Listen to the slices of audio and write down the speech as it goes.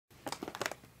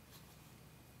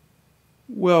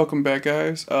Welcome back,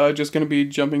 guys. Just gonna be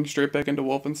jumping straight back into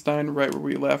Wolfenstein right where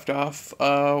we left off.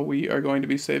 We are going to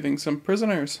be saving some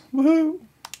prisoners. Woohoo!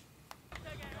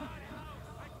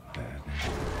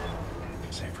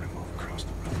 Safer to move across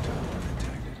the rooftop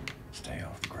undetected. Stay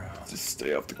off the ground. Just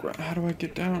stay off the ground. How do I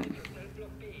get down?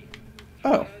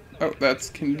 Oh, that's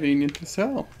convenient to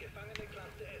sell.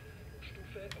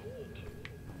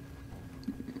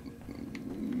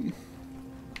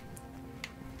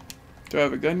 Do I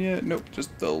have a gun yet? Nope,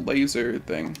 just the laser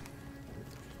thing.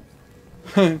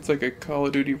 It's like a Call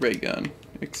of Duty ray gun,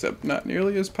 except not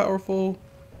nearly as powerful.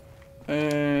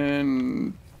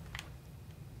 And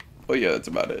well, yeah, that's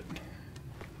about it.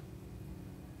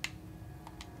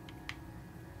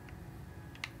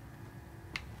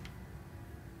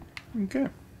 Okay.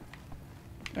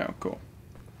 Oh, cool.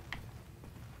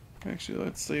 Actually,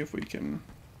 let's see if we can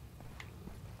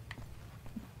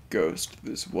ghost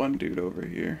this one dude over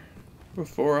here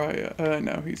before I,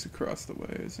 no, he's across the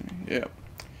way, isn't he? Yep.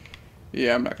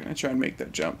 Yeah, I'm not gonna try and make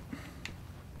that jump.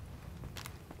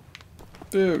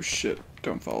 Oh, shit.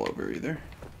 Don't fall over either.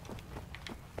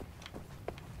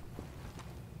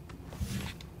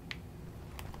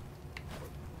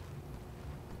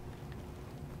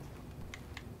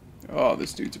 Oh,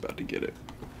 this dude's about to get it.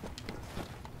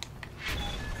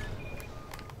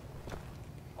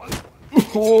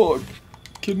 Oh,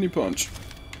 kidney punch.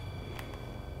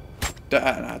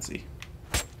 Die, Nazi.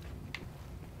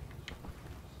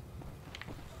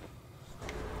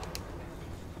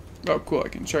 Oh, cool, I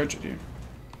can charge it here.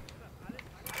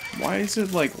 Why is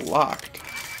it, like, locked?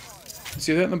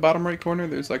 See that in the bottom right corner?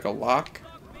 There's, like, a lock.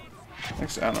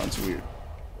 Actually, I don't know, it's weird.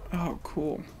 Oh,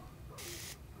 cool.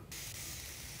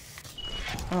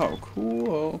 Oh,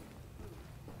 cool.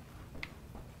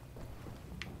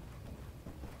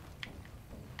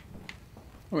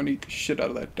 I'm gonna eat the shit out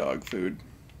of that dog food.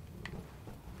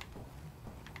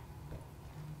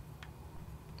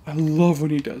 I love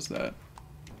when he does that.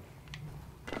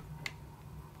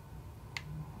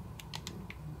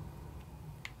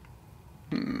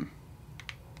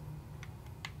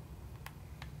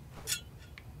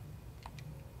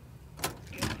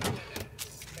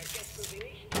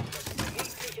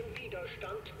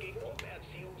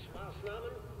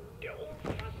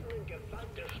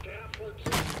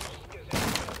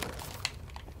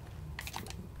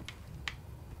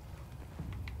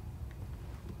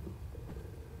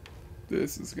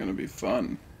 This is gonna be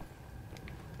fun.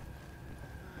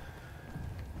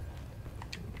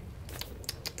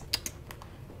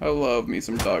 I love me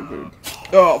some dog food.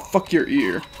 Oh, fuck your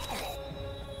ear.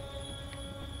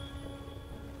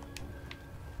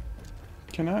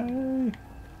 Can I?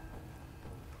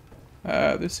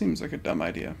 This seems like a dumb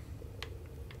idea.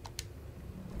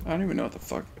 I don't even know what the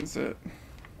fuck is it.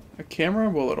 A camera?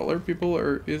 Will it alert people,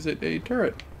 or is it a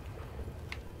turret?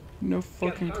 No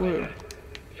fucking clue.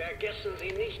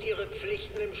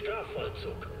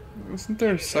 Wasn't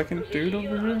there a second dude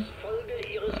over here?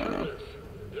 I don't know.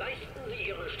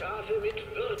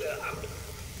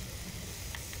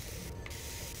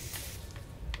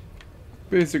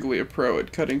 Basically a pro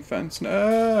at cutting fence.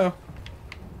 No!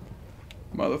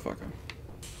 Motherfucker.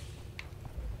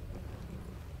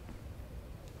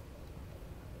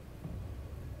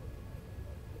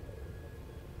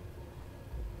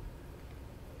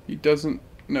 He doesn't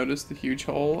notice the huge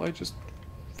hole I just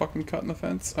fucking cut in the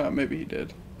fence. Maybe he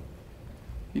did.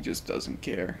 He just doesn't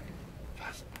care.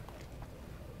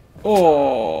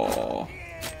 Oh!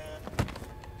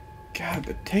 God,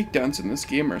 the takedowns in this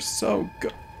game are so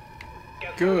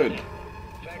good.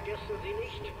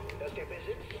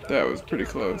 That was pretty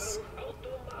close.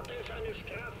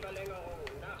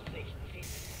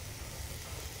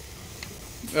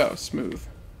 Oh, smooth.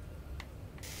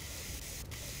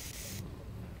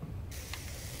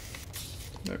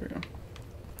 There we go.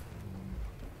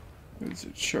 There's a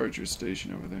charger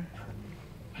station over there.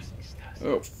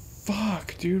 Oh,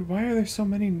 fuck, dude. Why are there so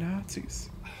many Nazis?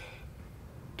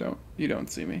 You don't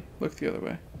see me. Look the other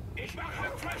way.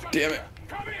 Damn it.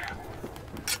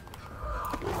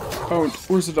 Oh,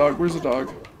 where's the dog? Where's the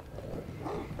dog?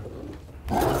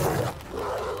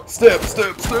 Step,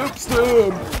 step, step,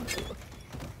 step!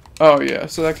 Oh, yeah,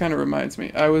 so that kind of reminds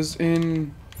me. I was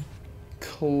in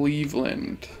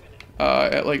Cleveland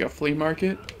at like a flea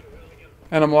market.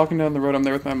 And I'm walking down the road. I'm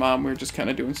there with my mom. We were just kind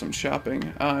of doing some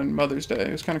shopping on Mother's Day.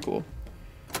 It was kind of cool.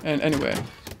 And anyway,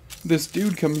 this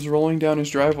dude comes rolling down his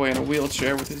driveway in a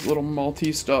wheelchair with his little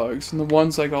Maltese dogs. And the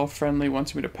one's like all friendly,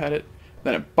 wants me to pet it.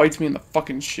 Then it bites me in the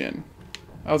fucking shin.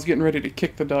 I was getting ready to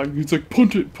kick the dog. He's like,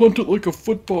 punt it like a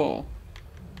football.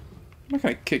 I'm not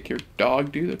gonna kick your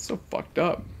dog, dude. That's so fucked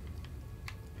up.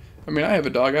 I mean, I have a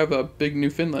dog. I have a big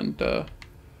Newfoundland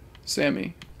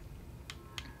Sammy.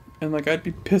 And like, I'd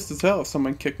be pissed as hell if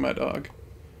someone kicked my dog.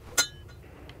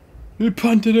 He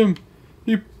punted him!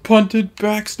 He punted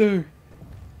Baxter!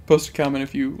 Post a comment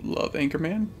if you love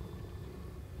Anchorman.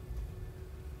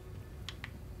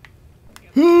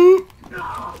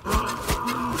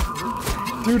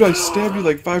 Dude, I stabbed you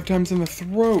like 5 times in the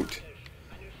throat.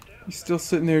 You're still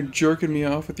sitting there jerking me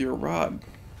off with your rod.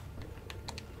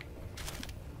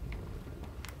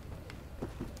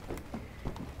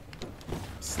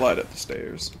 Slide up the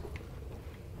stairs.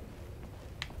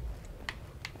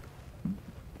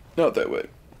 Not that way.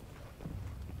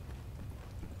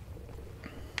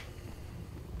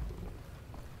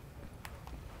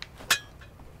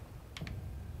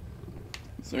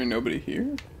 Is there nobody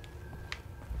here?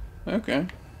 Okay.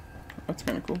 That's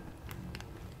kind of cool.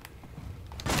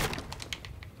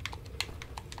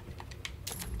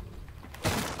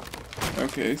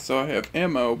 Okay, so I have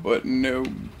ammo, but no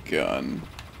gun.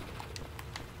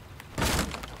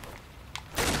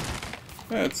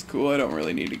 That's cool, I don't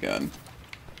really need a gun.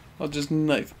 I'll just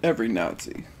knife every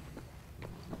Nazi.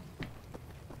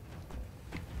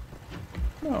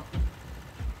 Oh.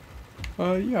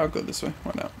 Yeah, I'll go this way.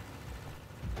 Why not?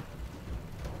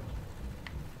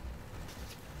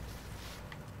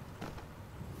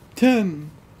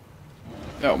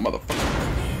 Oh, motherfucker.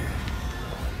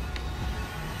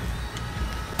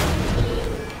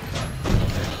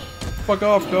 Fuck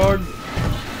off, dog.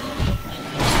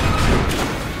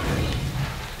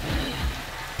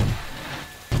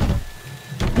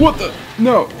 What the?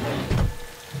 No.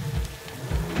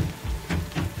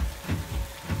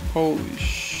 Holy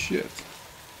shit.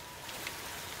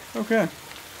 Okay.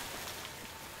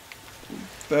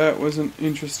 That was an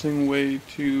interesting way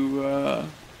to,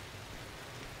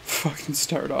 fucking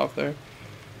start off there.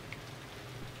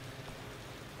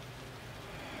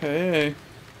 Hey.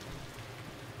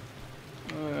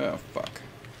 Oh, fuck.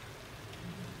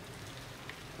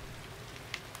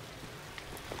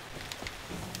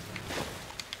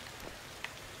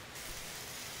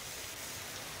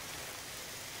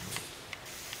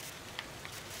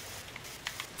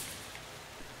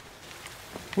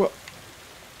 What?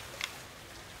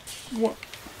 What?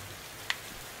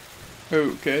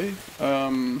 Okay,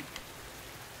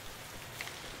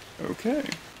 okay.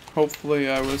 Hopefully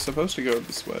I was supposed to go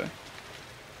this way.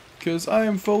 Because I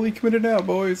am fully committed now,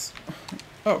 boys.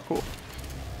 Oh, cool.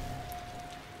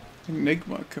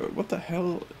 Enigma code. What the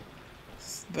hell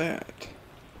is that?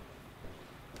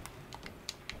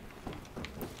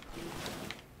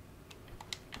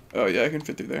 Oh, yeah, I can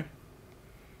fit through there.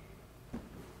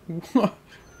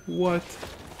 What?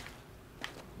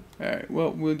 Alright,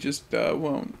 well, we'll just,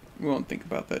 won't think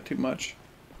about that too much.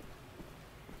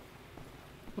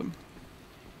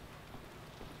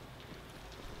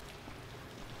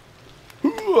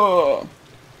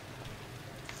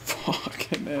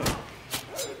 Fucking hell.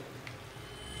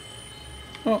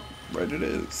 Oh, right it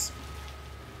is.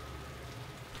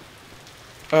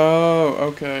 Oh,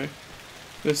 okay.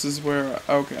 This is where,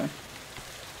 okay.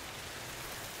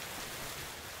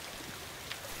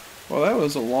 Well, that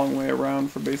was a long way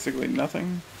around for basically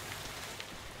nothing.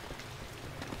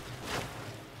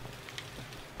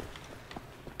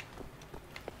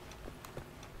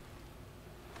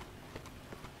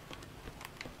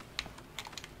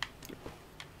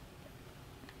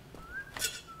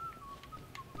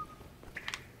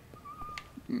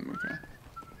 Okay.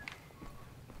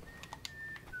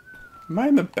 Am I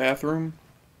in the bathroom?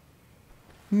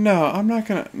 No, I'm not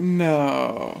gonna...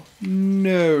 No.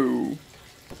 No.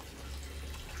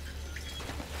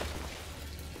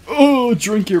 Oh,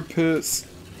 drink your piss.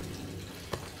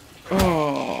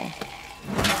 Oh.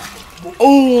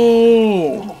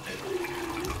 Oh.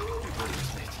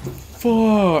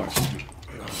 Fuck.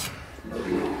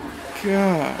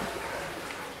 God.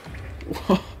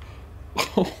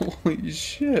 Holy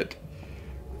shit.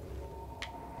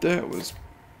 That was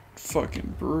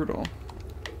fucking brutal.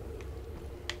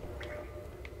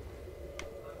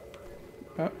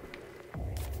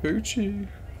 Poochie.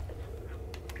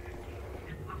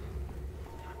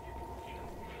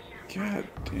 God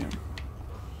damn.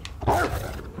 Alright,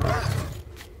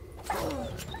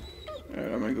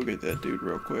 I'm gonna go get that dude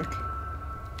real quick.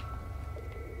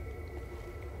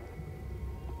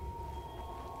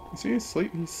 Is he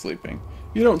asleep? He's sleeping.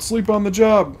 You don't sleep on the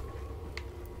job!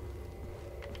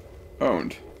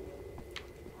 Owned.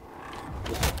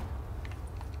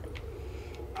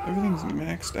 Everything's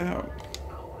maxed out.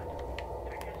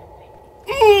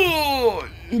 Oh!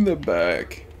 In the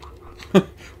back.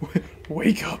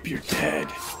 Wake up, you're dead.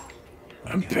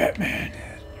 I'm Batman.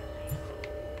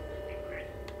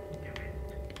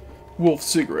 Wolf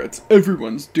cigarettes.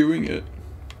 Everyone's doing it.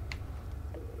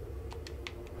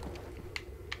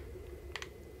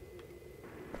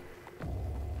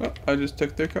 I just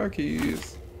took their car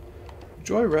keys.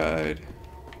 Joyride.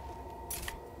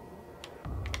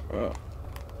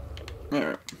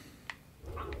 Alright.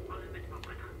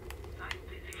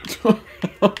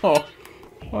 Oh,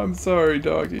 I'm sorry,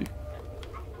 doggy.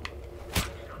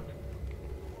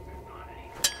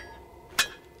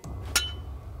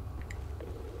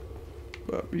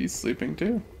 But he's sleeping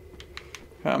too.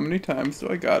 How many times do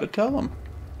I gotta tell him?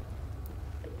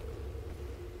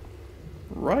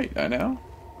 Right, I know.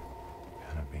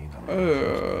 Gotta be the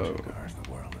largest cars the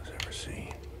world has ever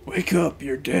seen. Wake up,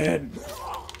 you're dead.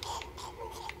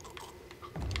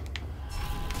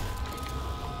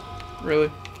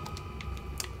 Really?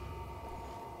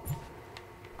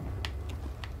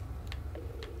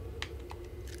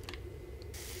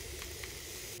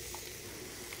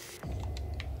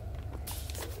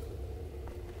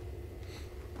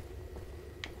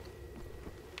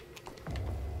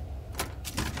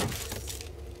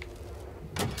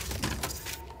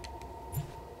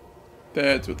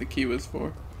 That's what the key was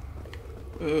for.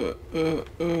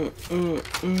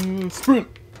 Sprint!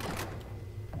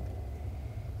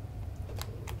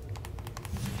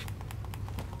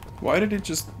 Why did it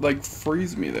just, like,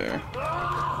 freeze me there?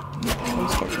 That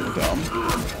was fucking dumb.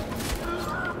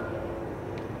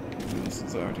 This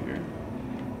is out here.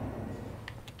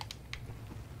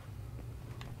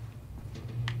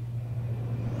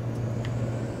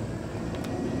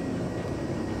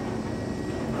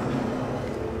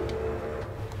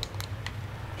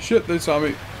 Shit, they saw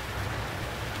me.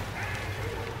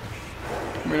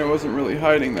 I mean, I wasn't really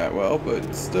hiding that well,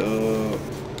 but still.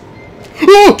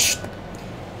 Oh!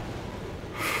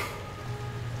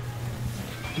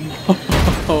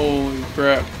 Holy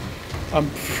crap. I'm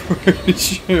pretty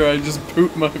sure I just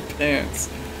pooped my pants.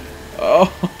 Oh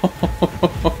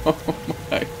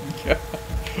my god.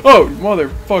 Oh,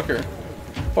 motherfucker.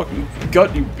 Fucking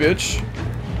gut, you bitch.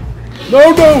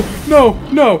 No, no, no,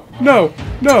 no, no,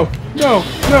 no, no,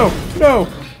 no, no,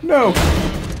 no,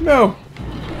 no,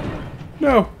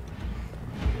 no.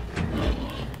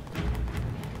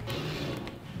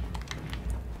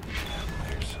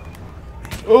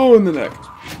 Oh, in the neck.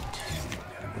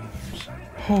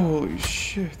 Holy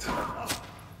shit.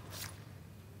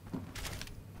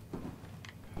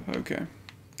 Okay.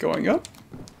 Going up?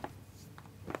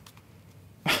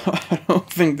 I don't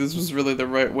think this was really the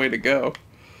right way to go.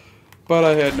 But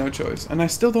I had no choice. And I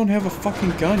still don't have a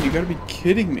fucking gun. You gotta be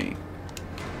kidding me.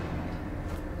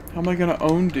 How am I gonna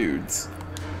own dudes?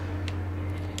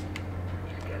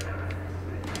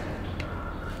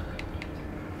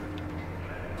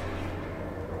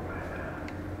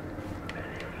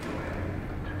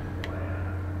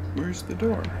 Where's the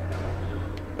door?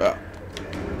 Ah.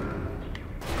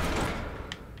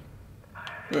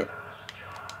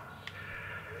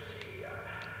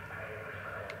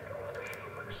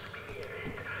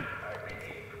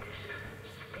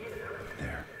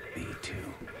 There, B2.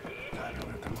 Time to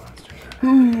let the monster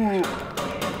Ooh.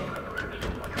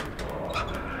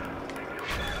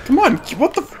 Come on,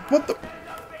 what the?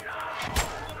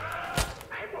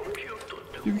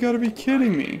 You've got to be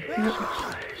kidding me.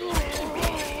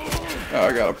 Oh,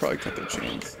 I gotta probably cut their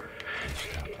chains.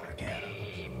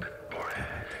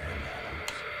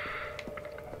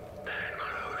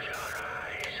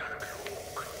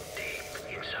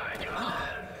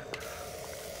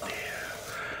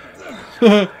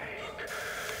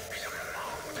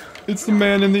 It's the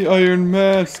man in the iron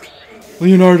mask.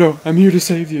 Leonardo, I'm here to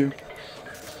save you.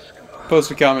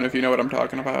 Post a comment if you know what I'm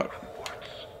talking about.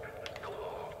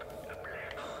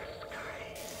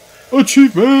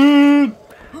 Achievement!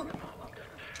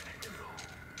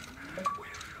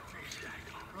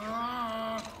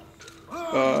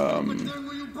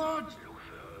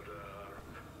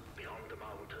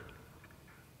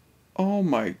 Oh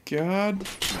my god.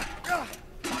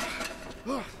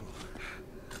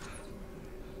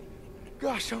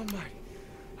 Gosh almighty.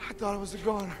 I thought I was a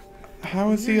goner.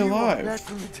 How is he You are alive? back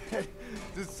from the dead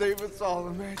to save us all,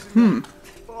 imagine.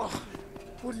 Oh,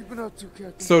 what have you been up to,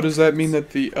 Captain? So does that mean that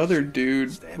the other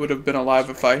dude would have been alive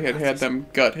if I had had them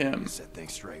gut him? Set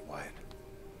things straight, Wyatt.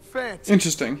 Fantastic.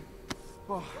 Interesting.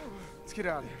 Well, let's get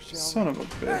out of here, shall we? Son of a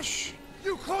bitch. Hey,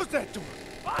 you close that door.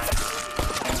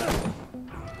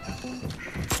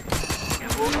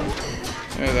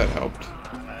 Yeah, that helped.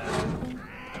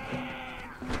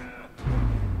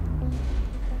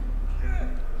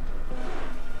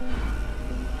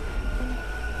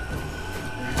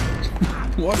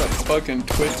 What a fucking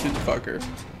twisted fucker.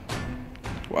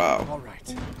 Wow. All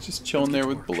right. Just chilling there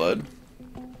with blood.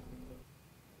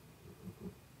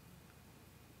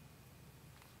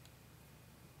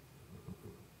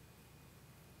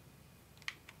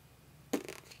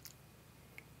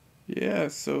 Yeah,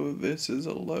 so this is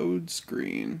a load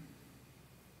screen.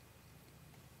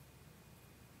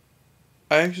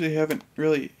 I actually haven't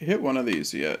really hit one of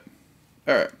these yet.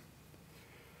 Alright.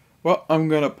 Well, I'm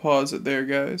gonna pause it there,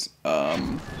 guys.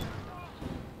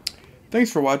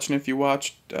 Thanks for watching if you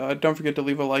watched. Don't forget to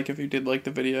leave a like if you did like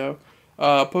the video.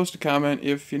 Post a comment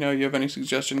if you have any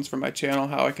suggestions for my channel,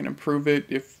 how I can improve it,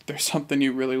 if there's something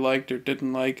you really liked or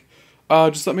didn't like.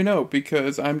 Just let me know,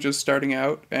 because I'm just starting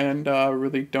out and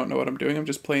really don't know what I'm doing. I'm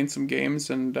just playing some games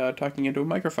and talking into a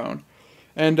microphone.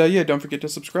 And yeah, don't forget to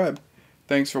subscribe.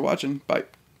 Thanks for watching. Bye.